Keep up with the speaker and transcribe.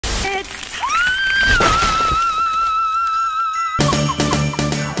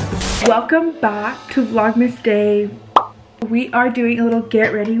Welcome back to Vlogmas Day. We are doing a little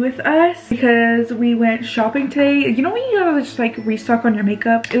get ready with us because we went shopping today. You know when you gotta just like restock on your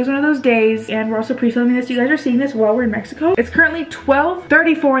makeup? It was one of those days, and we're also pre-filming this. You guys are seeing this while we're in Mexico. It's currently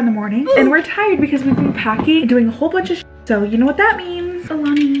 12:34 in the morning and we're tired because we've been packing and doing a whole bunch of so you know what that means.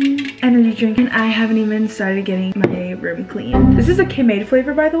 Alani energy drink, and I haven't even started getting my room clean. This is a K-Made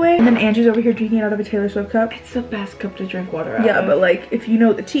flavor, by the way, and then Angie's over here drinking it out of a Taylor Swift cup. It's the best cup to drink water out of. But like if you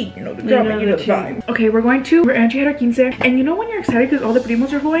know the tea, you know the drama, you know the vibe. Okay, we're Angie had our 15, and you know when you're excited because all the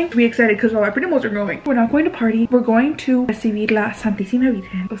primos are going? We excited because all our primos are going. We're not going to party. We're going to recibir la Santísima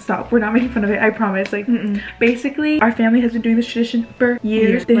Virgen. Oh, stop. We're not making fun of it. I promise. Like, basically, our family has been doing this tradition for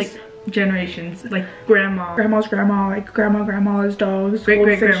years. Generations, like grandma's grandma, like grandma's dogs,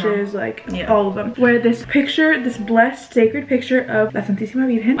 great fishes, like all of them. Where this picture, this blessed sacred picture of La Santísima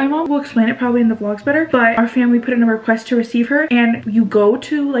Virgen, my mom will explain it probably in the vlogs better, but our family put in a request to receive her, and you go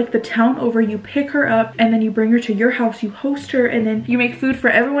to like the town over, you pick her up, and then you bring her to your house, you host her, and then you make food for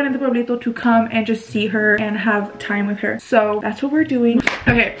everyone in the pueblito to come and just see her and have time with her. So that's what we're doing.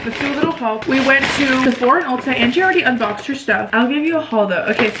 Okay, let's do a little haul. We went to Sephora and Ulta. Angie already unboxed her stuff. I'll give you a haul though.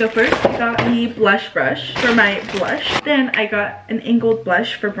 Okay, so first I got the blush brush for my blush. Then I got an angled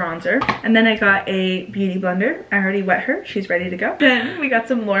blush for bronzer. And then I got a beauty blender. I already wet her. She's ready to go. Then we got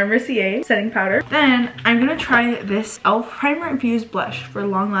some Laura Mercier setting powder. Then I'm gonna try this e.l.f. primer infused blush for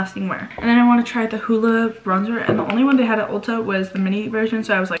long lasting wear. And then I want to try the Hoola bronzer. And the only one they had at Ulta was the mini version.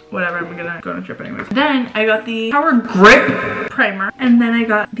 So I was like, whatever, I'm gonna go on a trip anyways. Then I got the Power Grip primer. And then I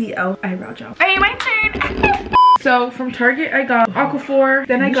got the e.l.f. eyebrow gel. Hey, my turn! So from Target, I got Aquaphor.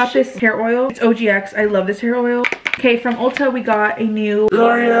 Then I got this hair oil. It's OGX. I love this hair oil. Okay, from Ulta, we got a new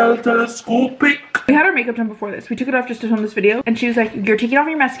L'Oreal Telescopic. We had our makeup done before this. We took it off just to film this video. And she was like, you're taking off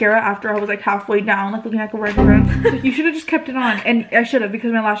your mascara after I was like halfway down, like looking like a regular. Like, you should have just kept it on. And I should have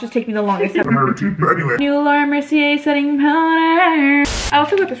because my lashes take me the longest. Anyway. New Laura Mercier setting powder. I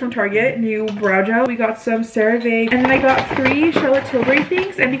also got this from Target, new brow gel. We got some CeraVe. And then I got 3 Charlotte Tilbury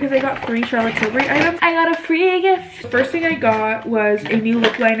things. And because I got 3 Charlotte Tilbury items, I got a free gift. First thing I got was a new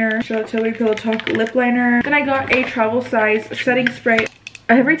lip liner, Charlotte Tilbury Pillow Talk lip liner. Then I got a travel size setting spray.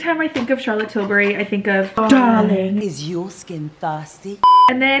 Every time I think of Charlotte Tilbury, I think of darling. Is your skin thirsty?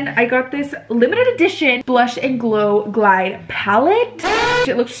 And then I got this limited edition Blush and Glow Glide palette.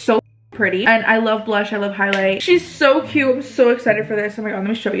 It looks so pretty, and I love blush, I love highlight. She's so cute. I'm so excited for this. Oh my god, let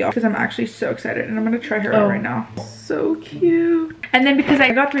me show y'all because I'm actually so excited, and I'm gonna try her out right now. So cute. And then because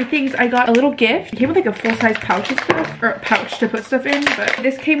I got 3 things, I got a little gift. It came with like a full-size pouch and stuff, or a pouch to put stuff in, but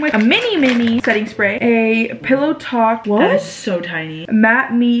this came with a mini setting spray, a Pillow Talk, what? That is so tiny,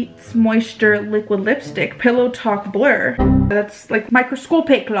 matte meets moisture liquid lipstick, Pillow Talk Blur. That's like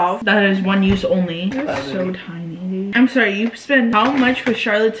microscopic, love. That is one use only. That's so tiny, dude. I'm sorry, you spend how much for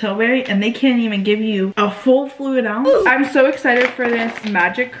Charlotte Tilbury and they can't even give you a full fluid ounce? I'm so excited for this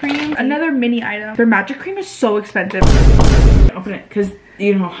magic cream. Another mini item. Their magic cream is so expensive. Open it because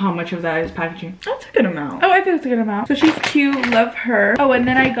you know how much of that is packaging. That's a good amount. Oh, I think it's a good amount. So she's cute, love her. Oh, and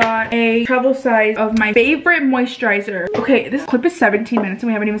then I got a travel size of my favorite moisturizer. Okay, this clip is 17 minutes and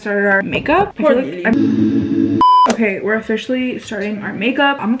we haven't even started our makeup. I feel like okay, we're officially starting our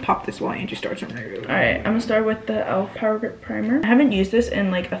makeup. I'm gonna pop this while Angie starts her makeup. All right, I'm gonna start with the e.l.f. Power Grip Primer. I haven't used this in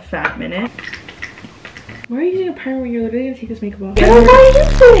like a fat minute. Why are you using a primer when you're literally gonna take this makeup off?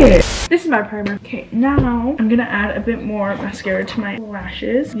 This is my primer. Okay, now I'm gonna add a bit more mascara to my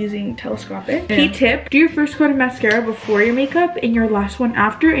lashes using telescopic. Key tip, do your first coat of mascara before your makeup and your last one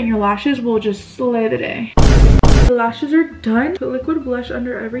after, and your lashes will just slay the day. The lashes are done. Put liquid blush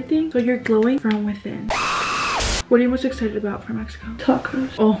under everything so you're glowing from within. What are you most excited about for Mexico?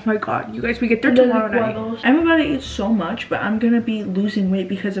 Tacos. Oh my god, you guys, we get there tomorrow night. I'm about to eat so much, but I'm gonna be losing weight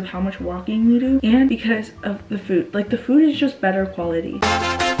because of how much walking we do and because of the food. Like, the food is just better quality.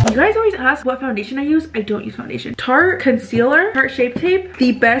 You guys always ask what foundation I use. I don't use foundation. Tarte Concealer, Tarte Shape Tape,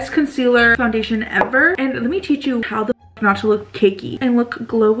 the best concealer foundation ever. And let me teach you how the not to look cakey and look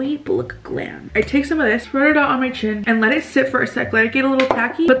glowy but look glam. I take some of this, spread it out on my chin, and let it sit for a sec. Let it get a little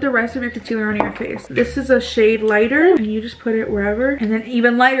tacky. Put the rest of your concealer on your face. This is a shade lighter, and you just put it wherever, and then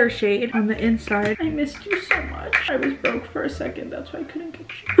even lighter shade on the inside. I missed you so much. I was broke for a second. That's why I couldn't get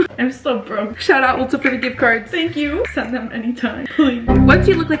you. I'm still broke. Shout out Ulta for the gift cards. Thank you. Send them anytime, please. Once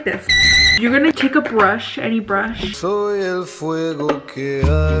you look like this, you're gonna take a brush, any brush. Soy el fuego que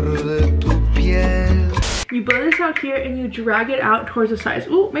arde tu piel. You blend this out here and you drag it out towards the sides.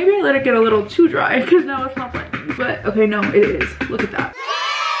 Ooh, maybe I let it get a little too dry because now it's not blending. But okay, no, it is. Look at that.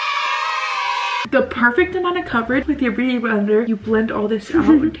 the perfect amount of coverage with your beauty blender. You blend all this out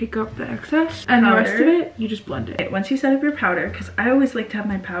and take up the excess, and the rest of it you just blend it. Once you set up your powder, because I always like to have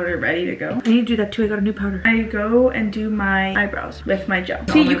my powder ready to go. I need to do that too. I got a new powder. I go and do my eyebrows with my gel.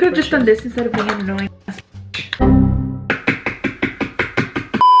 See, you could have just done this instead of being annoying.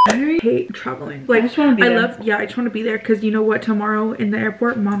 I hate traveling. Like, I just want to be there. I just want to be there because you know what? Tomorrow in the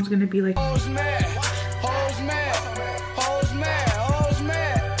airport, mom's gonna be like,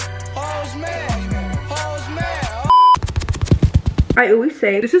 I always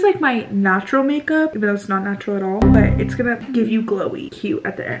say this is like my natural makeup, even though it's not natural at all, but it's gonna give you glowy cute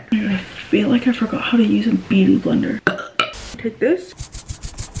at the end. I feel like I forgot how to use a beauty blender. Take this,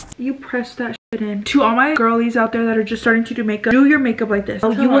 you press that shit in. To all my girlies out there that are just starting to do makeup, do your makeup like this.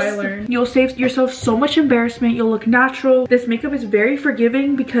 You'll save yourself so much embarrassment. You'll look natural. This makeup is very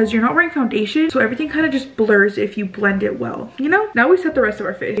forgiving because you're not wearing foundation, so everything kind of just blurs if you blend it well, you know? Now we set the rest of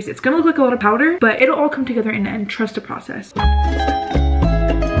our face. It's gonna look like a lot of powder, but it'll all come together in the end. Trust the process.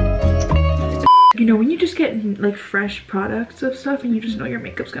 You know, when you just get like fresh products of stuff and you just know your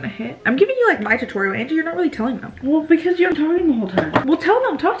makeup's gonna hit. I'm giving you like my tutorial, Angie. You're not really telling them. Well, because you're talking the whole time. Well, tell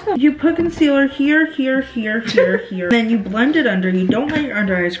them, talk to them. You put concealer here, here, here, here, here. Then you blend it under. You don't let your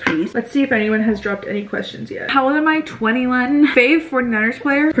under eyes crease. Let's see if anyone has dropped any questions yet. How old am I? 21. Fave 49ers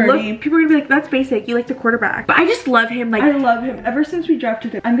player. Pretty. Look, people are gonna be like, that's basic. You like the quarterback. But I just love him. Like, I love him. Ever since we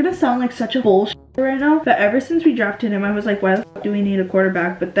drafted him, I'm gonna sound like such a bullshit right now, but ever since we drafted him, I was like, why the f do we need a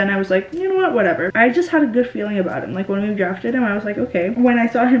quarterback? But then I was like, you know what, whatever. I just had a good feeling about him. Like when we drafted him, I was like, okay. When I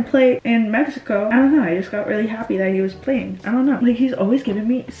saw him play in Mexico, I don't know, I just got really happy that he was playing. I don't know, like he's always given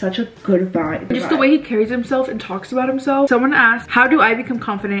me such a good vibe. Just the way he carries himself and talks about himself. Someone asked, how do I become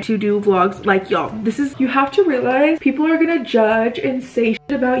confident to do vlogs like y'all? This is, you have to realize people are gonna judge and say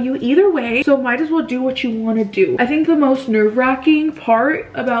shit about you either way, so might as well do what you want to do. I think the most nerve-wracking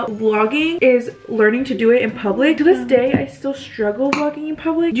part about vlogging is learning to do it in public. To this day, I still struggle vlogging in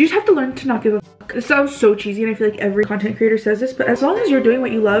public. You just have to learn to not give a fuck. This sounds so cheesy and I feel like every content creator says this, but as long as you're doing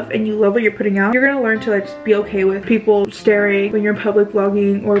what you love and you love what you're putting out, you're gonna learn to like just be okay with people staring when you're in public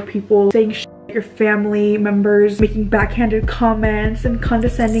vlogging, or people saying shit at your family members, making backhanded comments and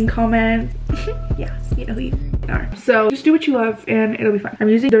condescending comments. Yeah, you know who you are. So just do what you love and it'll be fine. I'm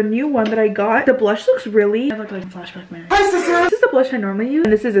using the new one that I got. The blush looks really, I look like a flashback Mary. This is the blush I normally use,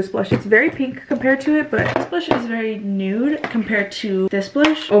 and this is this blush. It's very pink compared to it, but this blush is very nude compared to this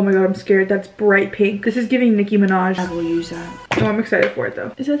blush. Oh my god, I'm scared. That's bright pink. This is giving Nicki Minaj. I will use that. Oh, I'm excited for it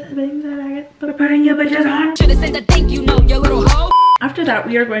though. Is that the thing that I get putting your bitches on? Should've said the thank you note, you little hoe. After that,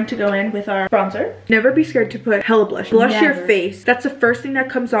 we are going to go in with our bronzer. Never be scared to put hella blush. Blush your face. That's the first thing that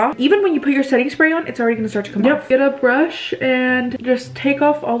comes off. Even when you put your setting spray on, it's already gonna start to come off. Get a brush and just take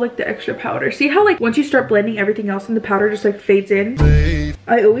off all like the extra powder. See how like once you start blending everything else in, the powder just like fades in?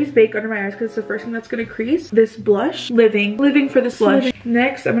 I always bake under my eyes because it's the first thing that's gonna crease. This blush, living for this blush.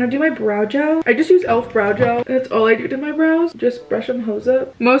 Next, I'm gonna do my brow gel. I just use e.l.f. brow gel. That's all I do to my brows. Just brush them hose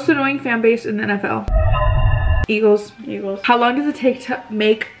up. Most annoying fan base in the NFL. Eagles. How long does it take to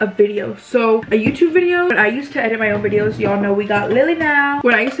make a video? So a YouTube video, when I used to edit my own videos, y'all know we got Lily now.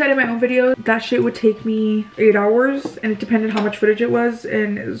 When I used to edit my own videos, that shit would take me 8 hours, and it depended how much footage it was,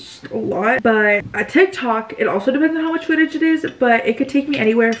 and it was just a lot. But at TikTok, it also depends on how much footage it is, but it could take me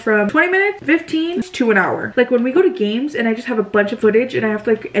anywhere from 20 minutes, 15 to an hour. Like when we go to games and I just have a bunch of footage and I have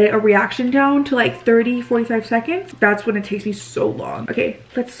to like edit a reaction down to like 30-45 seconds, that's when it takes me so long. Okay,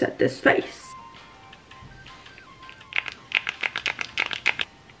 let's set this face.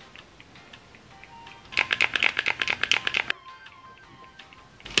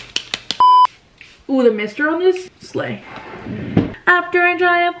 Ooh, the mister on this, slay. After I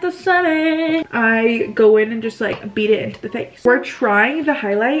dry up the sunny, I go in and just like beat it into the face. We're trying the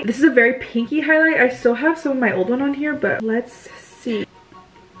highlight. This is a very pinky highlight. I still have some of my old one on here, but let's see.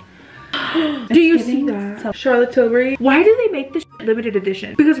 Do you see that? Charlotte Tilbury. Why do they make this limited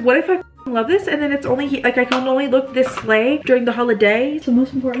edition? Because what if I love this and then it's only like I can only look this slay during the holiday? It's the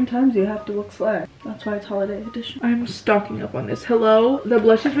most important times you have to look slay. That's why it's holiday edition. I'm stocking up on this. Hello. The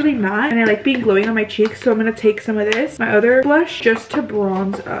blush is really matte and I like being glowing on my cheeks, so I'm gonna take some of this, my other blush, just to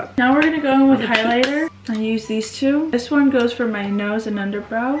bronze up. Now we're gonna go in with highlighter. I use these two. This one goes for my nose and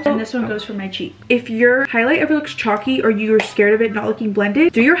underbrows, and this one goes for my cheek. If your highlight ever looks chalky or you're scared of it not looking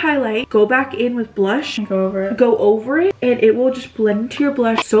blended, do your highlight, go back in with blush, and go over it, and it will just blend into your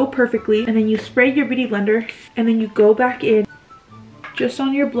blush so perfectly. And then you spray your beauty blender and then you go back in just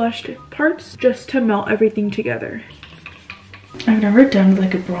on your blushed parts just to melt everything together. I've never done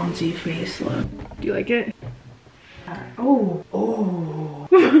like a bronzy face look. Do you like it? Oh.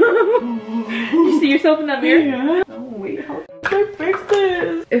 You see yourself in that mirror? Yeah. Oh wait, how do I fix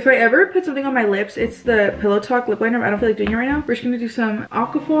this? If I ever put something on my lips, it's the Pillow Talk lip liner. I don't feel like doing it right now. We're just gonna do some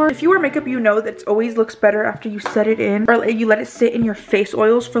Aquaphor. If you wear makeup, you know that it always looks better after you set it in, or you let it sit in your face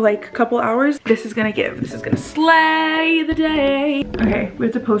oils for like a couple hours. This is gonna give. This is gonna slay the day. Okay, we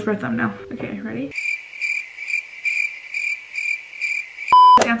have to pose for a thumbnail. Okay, ready?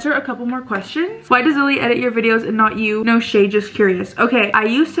 Answer a couple more questions. Why does Lily edit your videos and not you? No shade, just curious. Okay, I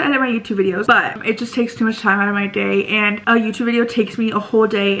used to edit my YouTube videos, but it just takes too much time out of my day, and a YouTube video takes me a whole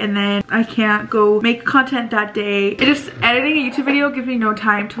day, and then I can't go make content that day. It just, editing a YouTube video gives me no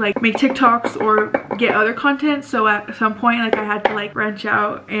time to like make TikToks or get other content, so at some point like I had to like branch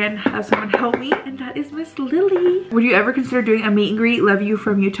out and have someone help me, and that is Miss Lily. Would you ever consider doing a meet and greet? Love you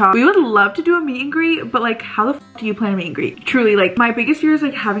from Utah. We would love to do a meet and greet, but like how the f do you plan a meet and greet? Truly, like my biggest fear is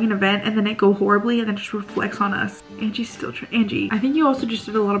like having an event and then it go horribly and then just reflects on us. Angie's still trying. Angie, I think you also just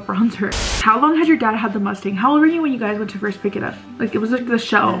did a lot of bronzer. How long had your dad had the Mustang? How old were you when you guys went to first pick it up? Like it was like the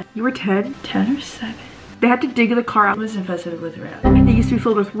shell. You were 10? 10 or 7. They had to dig the car out. It was infested with rats. It used to be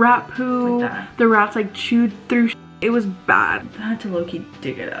filled with rat poo. Like the rats like chewed through. It was bad. I had to low-key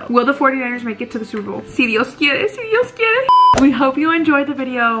dig it out. Will the 49ers make it to the Super Bowl? Si Dios quiere, si Dios quiere. We hope you enjoyed the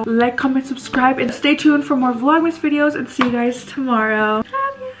video. Like, comment, subscribe, and stay tuned for more Vlogmas videos, and see you guys tomorrow.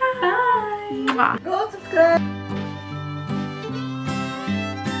 Bye. Go subscribe.